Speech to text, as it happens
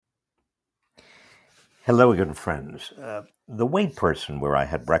Hello again, friends. The Wade person where I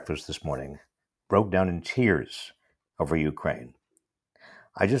had breakfast this morning broke down in tears over Ukraine.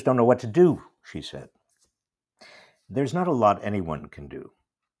 I just don't know what to do, she said. There's not a lot anyone can do.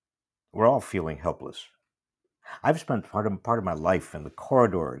 We're all feeling helpless. I've spent part of my life in the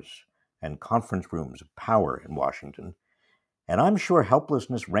corridors and conference rooms of power in Washington, and I'm sure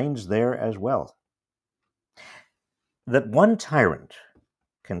helplessness reigns there as well. That one tyrant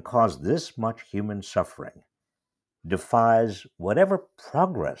can cause this much human suffering defies whatever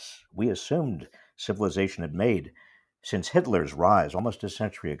progress we assumed civilization had made since Hitler's rise almost a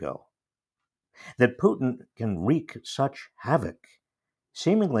century ago. That Putin can wreak such havoc,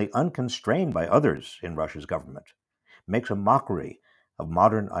 seemingly unconstrained by others in Russia's government, makes a mockery of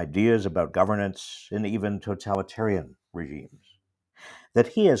modern ideas about governance in even totalitarian regimes. That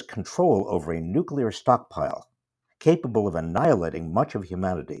he has control over a nuclear stockpile capable of annihilating much of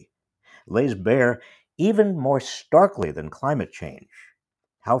humanity lays bare, even more starkly than climate change,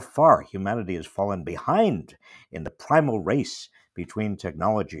 how far humanity has fallen behind in the primal race between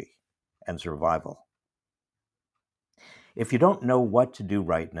technology and survival. If you don't know what to do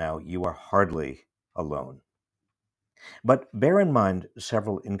right now, you are hardly alone. But bear in mind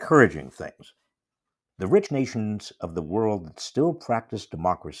several encouraging things. The rich nations of the world that still practice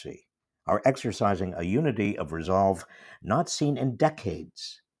democracy are exercising a unity of resolve not seen in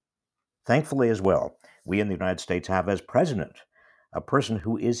decades. Thankfully, as well, we in the United States have as president a person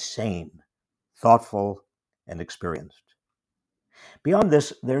who is sane, thoughtful, and experienced. Beyond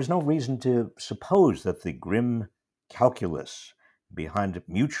this, there's no reason to suppose that the grim calculus behind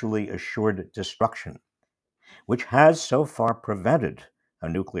mutually assured destruction, which has so far prevented a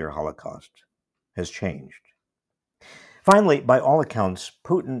nuclear holocaust, has changed. Finally, by all accounts,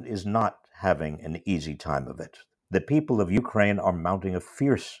 Putin is not having an easy time of it. The people of Ukraine are mounting a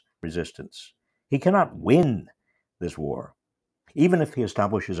fierce resistance. He cannot win this war. Even if he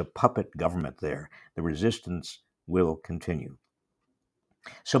establishes a puppet government there, the resistance will continue.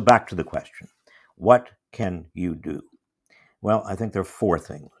 So, back to the question, what can you do? Well, I think there are four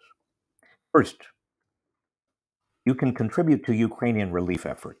things. First, you can contribute to Ukrainian relief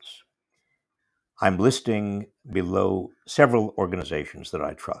efforts. I'm listing below several organizations that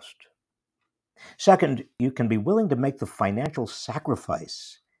I trust. Second, you can be willing to make the financial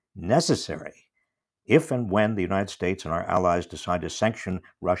sacrifice necessary if and when the United States and our allies decide to sanction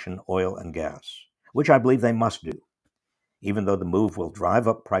Russian oil and gas, which I believe they must do, even though the move will drive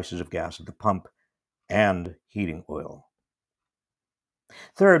up prices of gas at the pump and heating oil.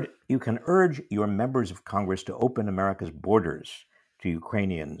 Third, you can urge your members of Congress to open America's borders to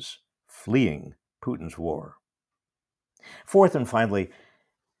Ukrainians fleeing Putin's war. Fourth and finally,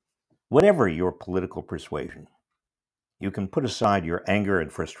 whatever your political persuasion, you can put aside your anger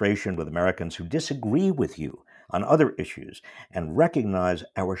and frustration with Americans who disagree with you on other issues and recognize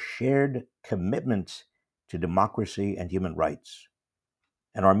our shared commitment to democracy and human rights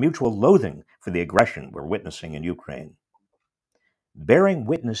and our mutual loathing for the aggression we're witnessing in Ukraine. Bearing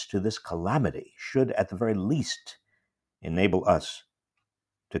witness to this calamity should, at the very least, enable us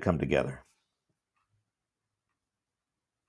to come together.